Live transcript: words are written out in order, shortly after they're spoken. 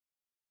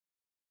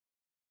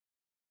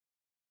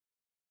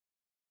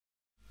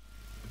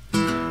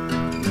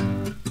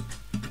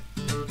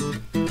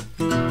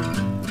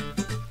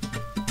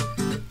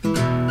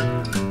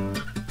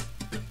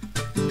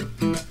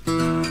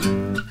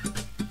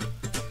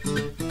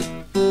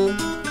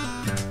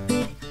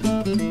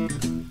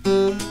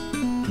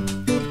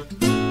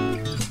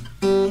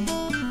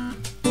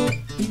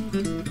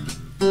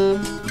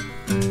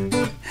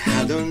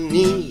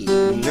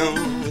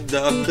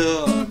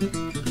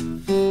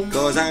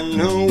I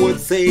know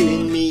what's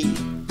ailing me.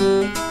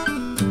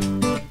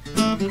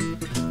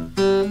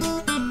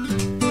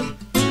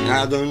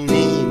 I don't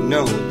need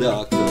no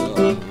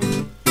doctor,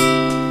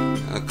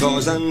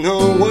 'cause I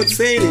know what's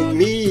ailing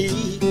me.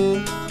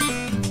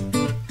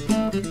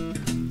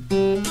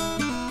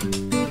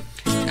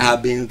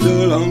 I've been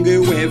too long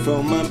away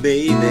from my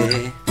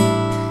baby,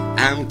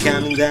 I'm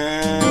coming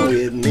down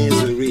with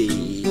misery.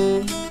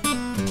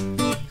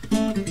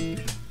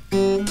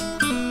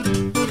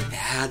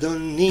 I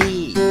don't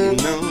need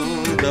no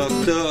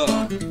doctor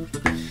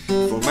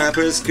for my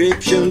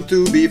prescription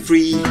to be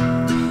free.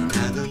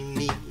 I don't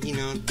need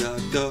no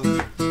doctor.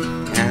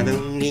 I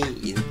don't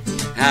need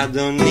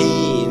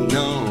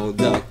no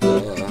doctor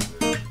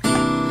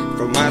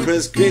for my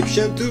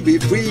prescription to be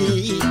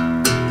free.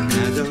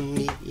 I don't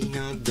need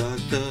no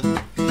doctor.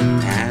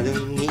 I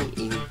don't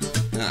need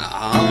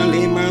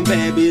only my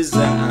baby's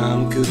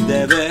arm could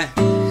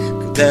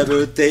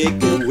ever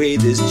take away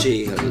this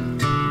chill.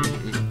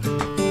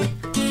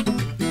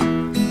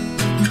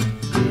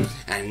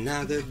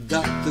 Another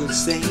doctor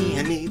say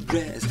I need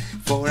rest,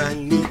 for I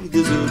need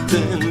his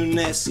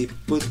tenderness. He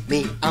put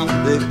me on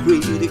the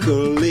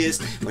critical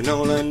list when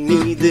all I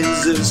need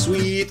is a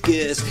sweet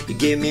kiss. He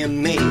gave me a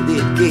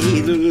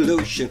medicated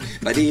lotion,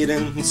 but it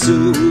didn't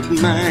suit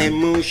my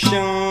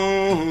emotion.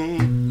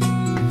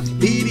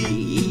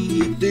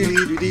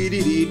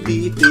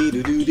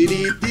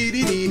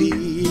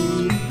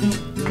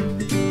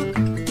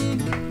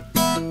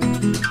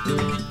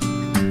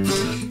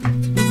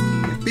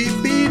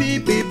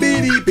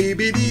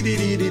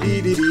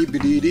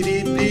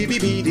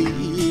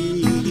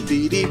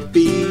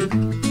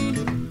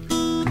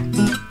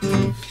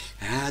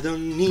 I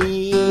don't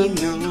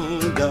need no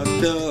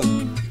doctor,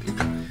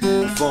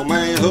 for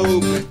my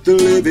hope to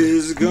live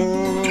is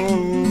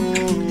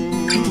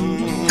gone.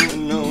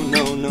 No,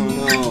 no, no,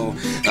 no,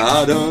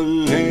 I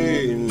don't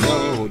need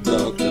no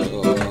doctor,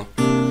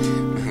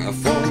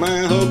 for my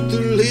hope to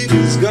live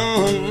is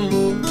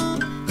gone.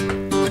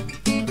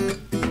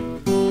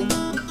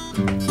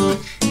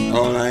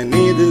 All I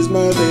need is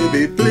my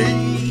baby,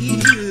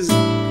 please.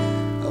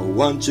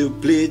 Won't you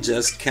please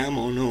just come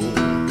on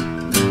home?